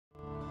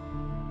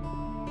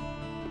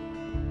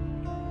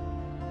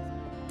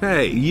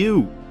Hey,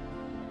 you!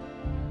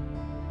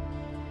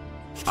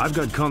 I've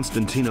got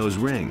Constantino's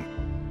ring.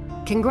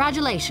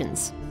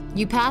 Congratulations.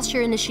 You passed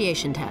your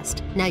initiation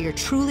test. Now you're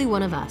truly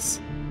one of us.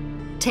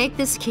 Take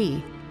this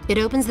key. It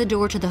opens the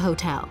door to the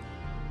hotel.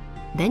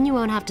 Then you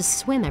won't have to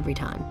swim every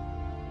time.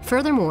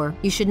 Furthermore,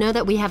 you should know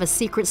that we have a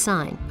secret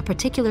sign, a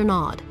particular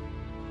nod.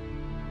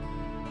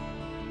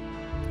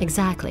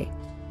 Exactly.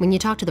 When you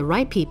talk to the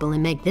right people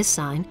and make this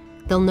sign,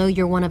 they'll know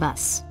you're one of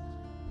us.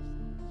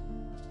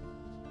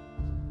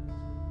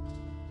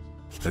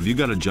 Have you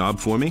got a job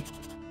for me?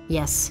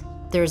 Yes.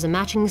 There's a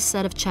matching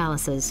set of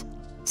chalices.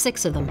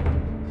 6 of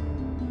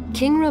them.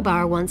 King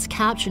Robar once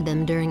captured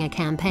them during a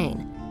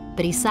campaign,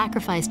 but he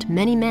sacrificed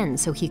many men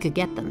so he could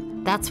get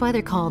them. That's why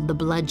they're called the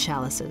blood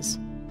chalices.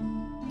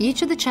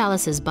 Each of the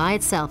chalices by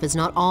itself is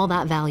not all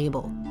that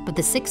valuable, but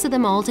the 6 of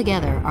them all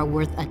together are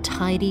worth a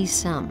tidy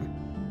sum.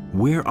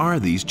 Where are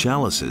these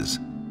chalices?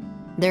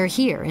 They're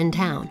here in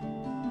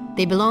town.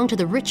 They belong to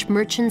the rich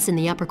merchants in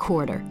the upper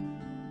quarter.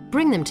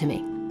 Bring them to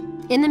me.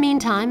 In the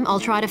meantime, I'll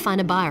try to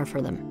find a buyer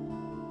for them.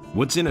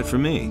 What's in it for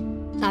me?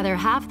 Either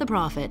half the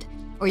profit,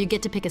 or you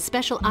get to pick a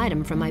special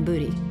item from my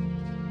booty.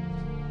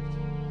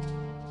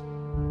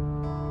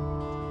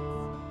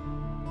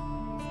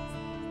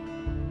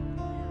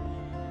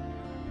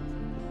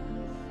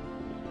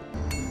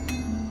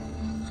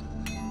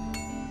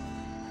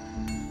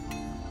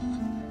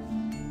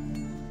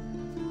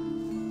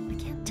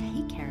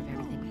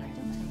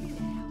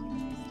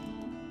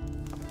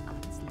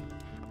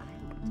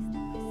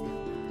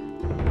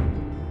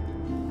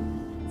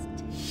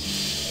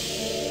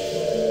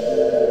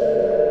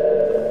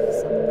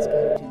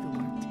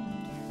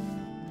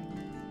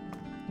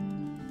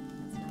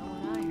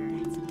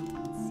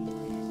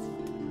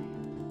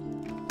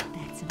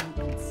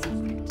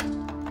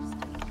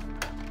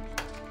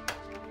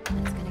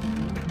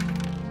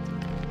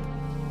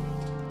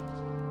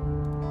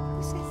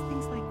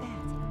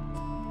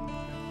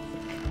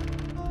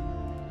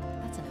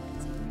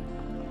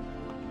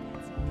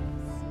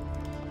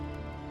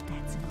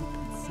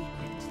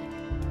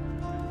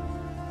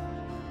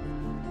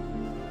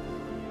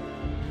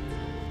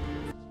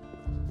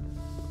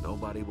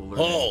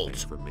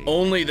 Halt!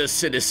 Only the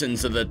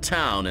citizens of the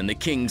town and the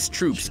king's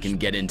troops can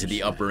get into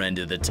the upper end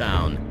of the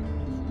town.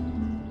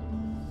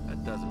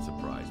 That doesn't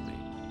surprise me.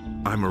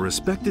 I'm a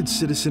respected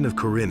citizen of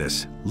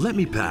Corinus. Let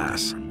me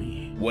pass.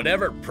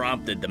 Whatever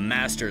prompted the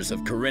masters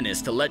of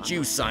Corinus to let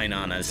you sign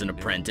on as an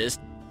apprentice,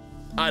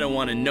 I don't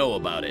want to know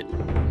about it.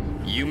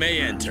 You may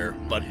enter,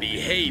 but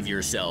behave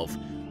yourself.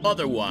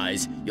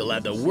 Otherwise, you'll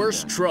have the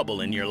worst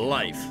trouble in your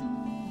life.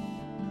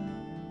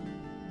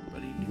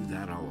 But he knew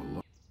that all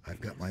along.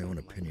 I've got my own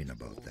opinion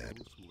about that.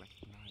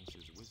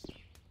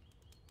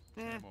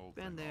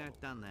 Been there,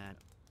 done that.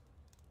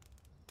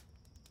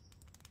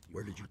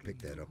 Where did you pick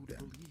that up then?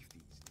 And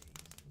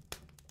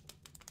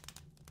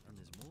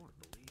there's more,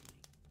 believe me.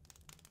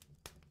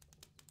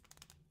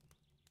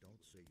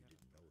 Don't say you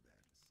didn't know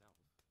that.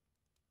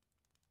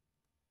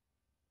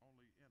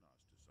 Only in us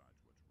decides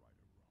what's right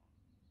or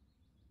wrong.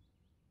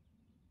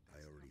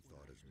 I already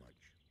thought as much.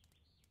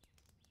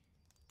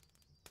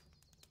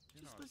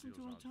 Just listen to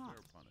him talk.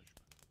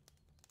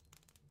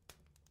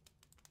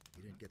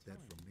 You didn't get that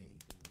from me.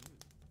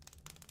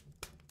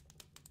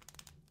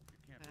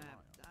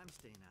 I'm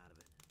staying out of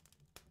it.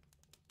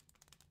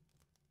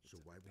 So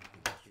why won't you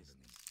listen to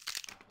me?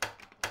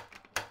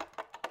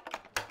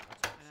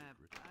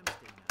 I'm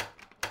staying out of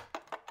it.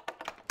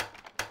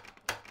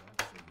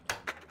 Don't say you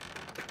don't know.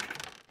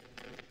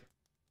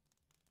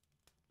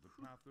 The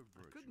path of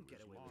virtue Couldn't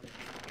get is away long. with it.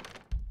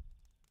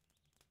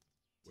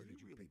 Where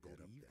did you pick that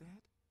up then?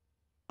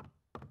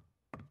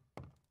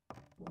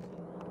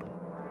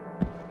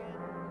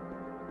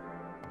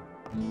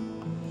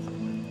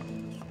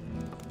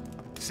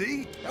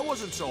 See? That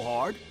wasn't so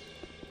hard.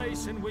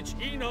 Place in which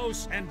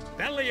Enos and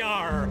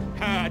Beliar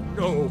had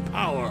no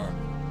power.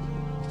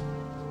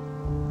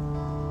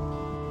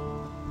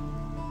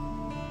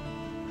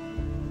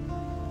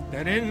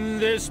 And in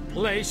this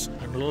place,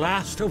 and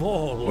last of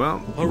all, Well,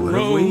 what have we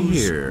arose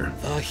here?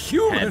 the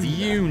human. Have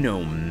you no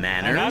And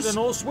manners?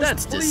 Adanos was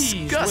That's pleased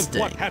with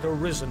disgusting. what had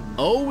arisen.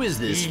 Oh, is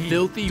this He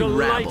filthy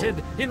delighted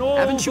rabble? in all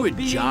Haven't you the a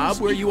beings job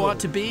where you equal. ought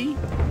to be?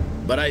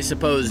 But I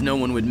suppose no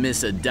one would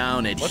miss a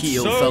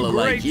down-at-heel But so fellow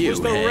great like you, was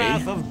the eh?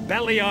 wrath of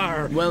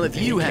Beliar. Well, if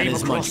that you he had came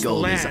as across much the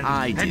gold as land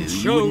I do, and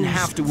you wouldn't chose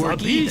have to work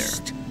the either.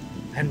 beast.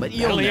 And But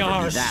you'll never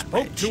Beliar be that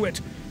spoke rich. to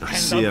it. I and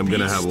see the I'm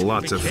gonna have beast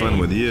lots of fun became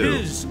with you.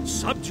 His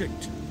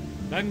subject.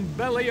 And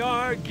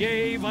Beliar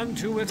gave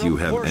unto it Do you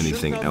a have portion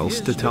anything of else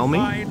his to tell me?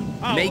 divine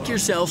power, Make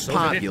yourself so that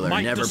it popular,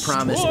 might never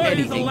promise destroy the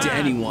anything to land.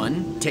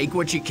 anyone, take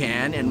what you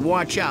can, and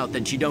watch out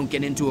that you don't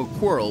get into a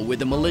quarrel with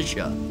the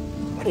militia.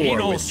 Or with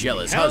Enos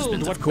jealous beheld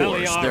husbands, what of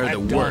course. Beliar They're had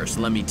the worst,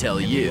 done. let me tell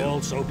And he you.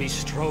 also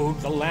bestrode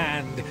the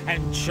land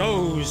and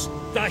chose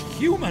the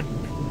human.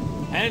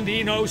 and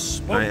Enos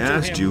spoke I to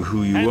asked him, you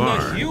who you and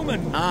are. the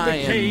human I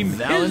became am his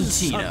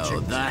Valentino,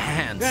 subject. the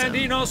handsome, And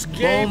Enos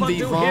gave bon unto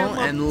vivant him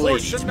a and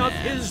ladies' portion of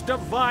man. his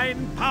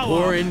divine power,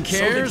 Poor in so that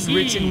cares, he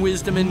rich in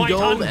wisdom and might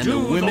gold, and the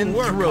undo women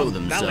work throw of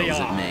themselves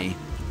at Beliar. me.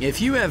 If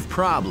you have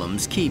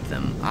problems, keep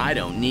them. I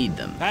don't need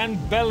them. And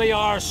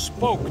Beliar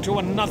spoke to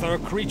another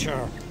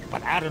creature,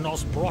 but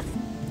Adanos brought...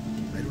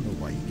 I don't know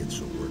why he gets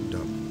so worked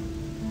up.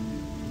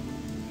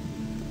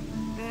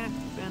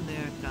 Been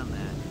there, done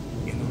that.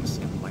 Enos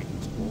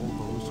enlightens all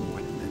those who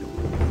went that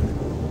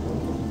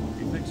over.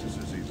 He thinks it's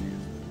as easy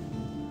as that.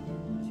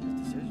 It's his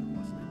decision,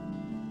 wasn't it?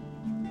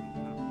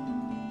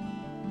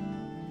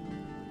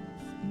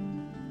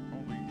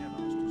 Only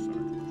Enos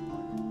decides what's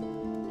right.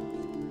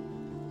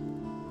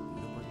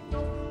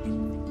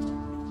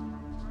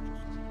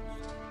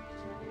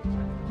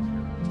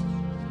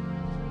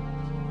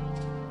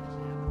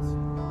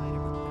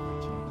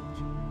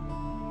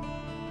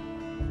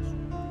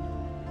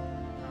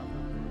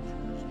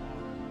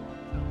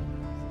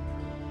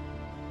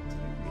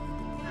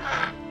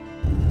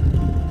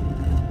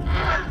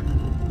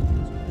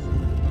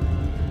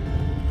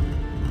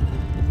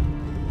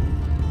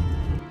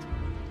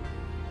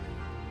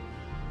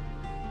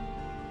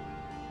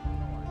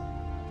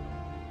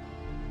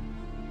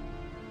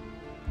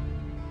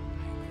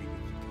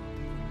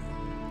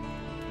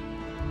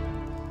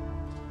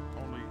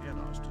 Only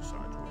Enos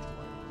decides what's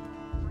right.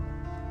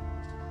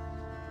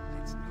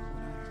 That's not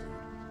what I heard.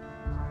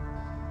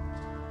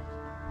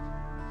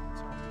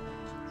 It's all the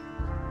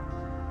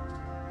opposite.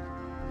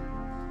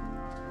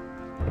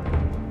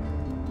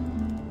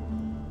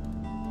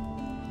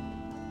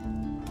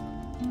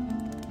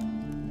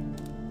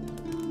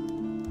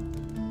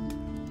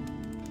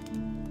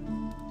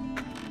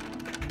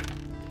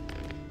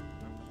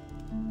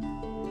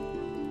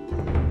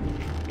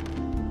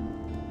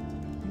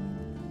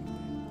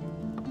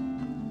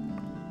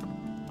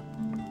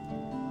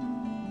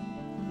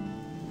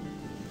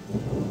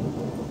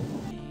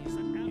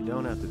 You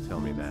don't have to tell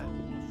me that.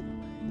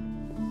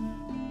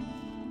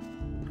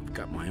 I've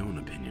got my own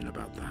opinion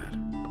about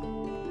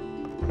that.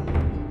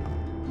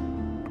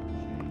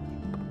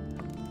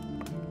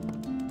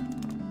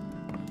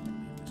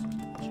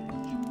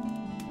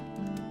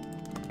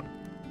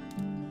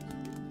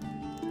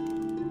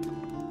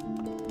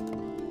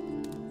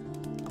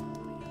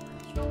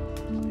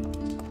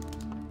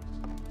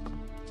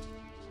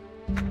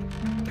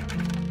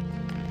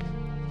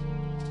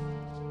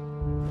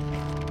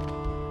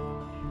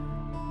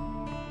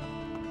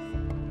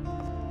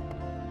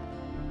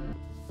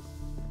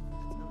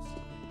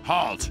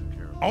 Halt!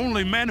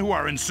 Only men who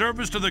are in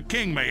service to the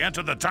king may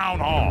enter the town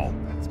hall.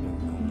 That's been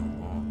known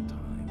a long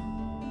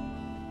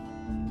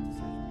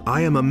time.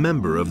 I am a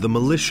member of the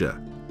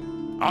militia.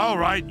 All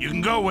right, you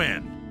can go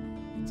in.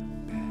 It's a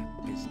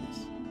bad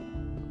business.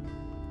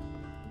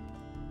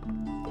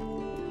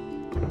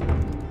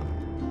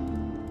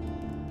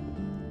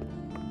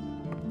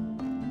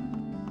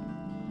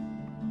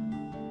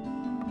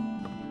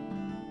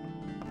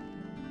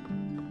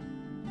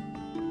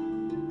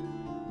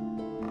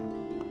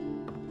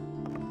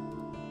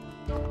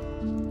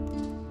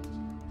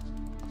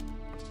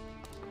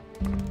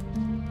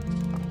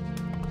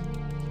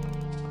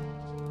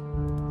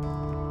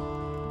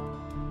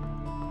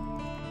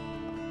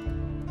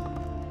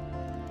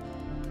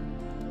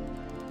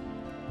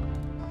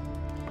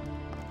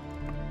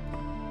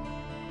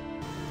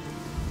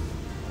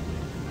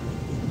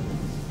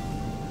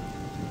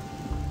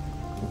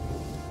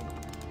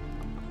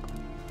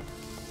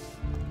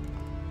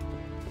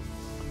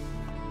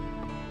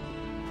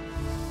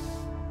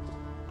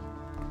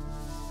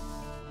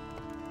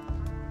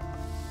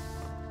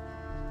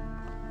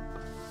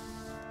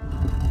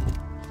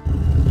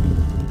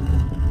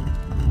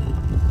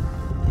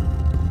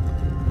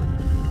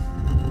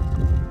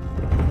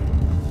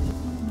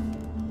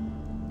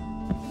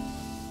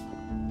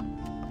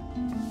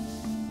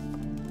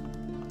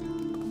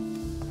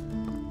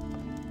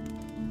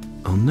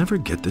 I'll never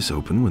get this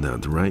open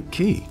without the right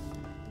key.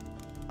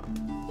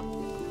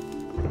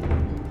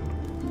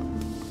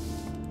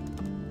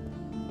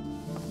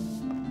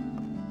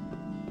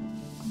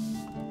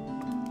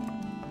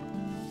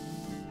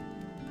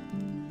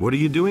 What are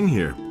you doing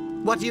here?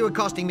 What are you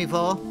accosting me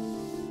for?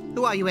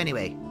 Who are you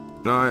anyway?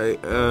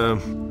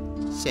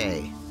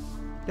 Say,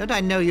 don't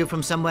I know you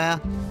from somewhere?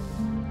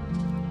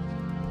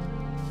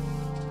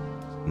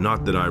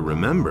 Not that I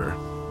remember.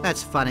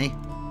 That's funny.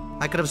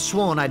 I could have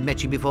sworn I'd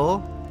met you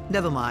before.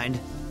 Never mind.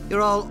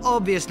 You're all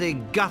obviously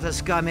gutter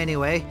scum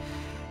anyway.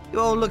 You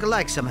all look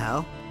alike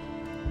somehow.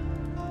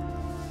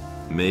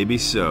 Maybe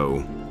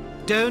so.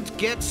 Don't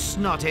get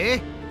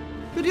snotty.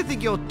 Who do you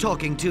think you're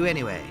talking to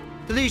anyway?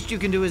 The least you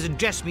can do is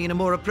address me in a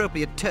more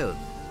appropriate tone.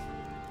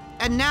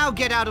 And now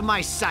get out of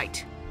my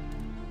sight.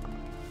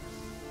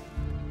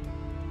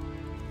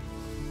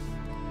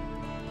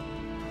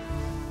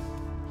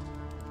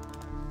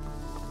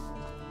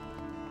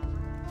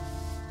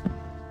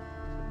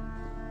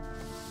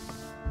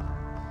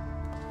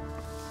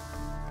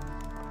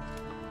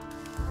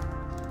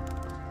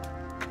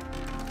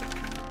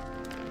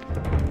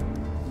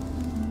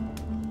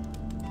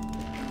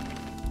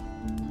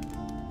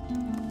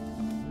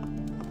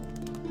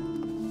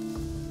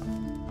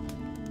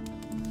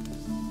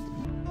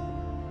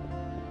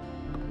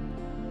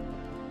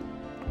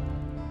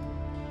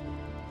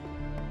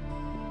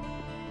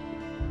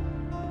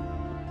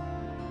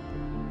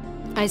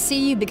 I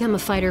see you become a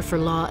fighter for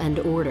law and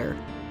order.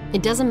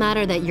 It doesn't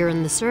matter that you're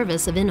in the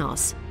service of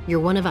Innos. You're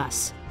one of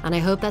us, and I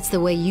hope that's the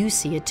way you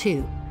see it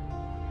too.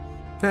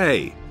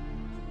 Hey!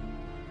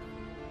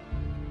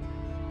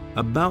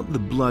 About the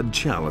blood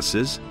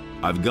chalices,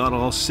 I've got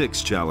all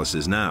 6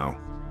 chalices now.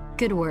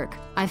 Good work.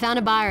 I found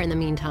a buyer in the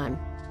meantime.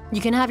 You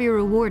can have your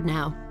reward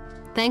now.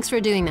 Thanks for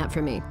doing that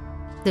for me.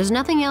 There's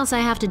nothing else I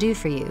have to do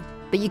for you,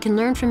 but you can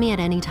learn from me at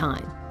any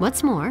time.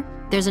 What's more,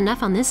 there's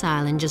enough on this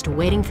island just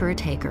waiting for a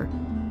taker.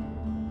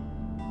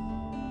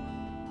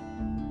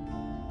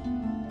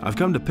 I've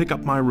come to pick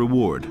up my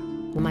reward.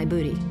 My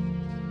booty.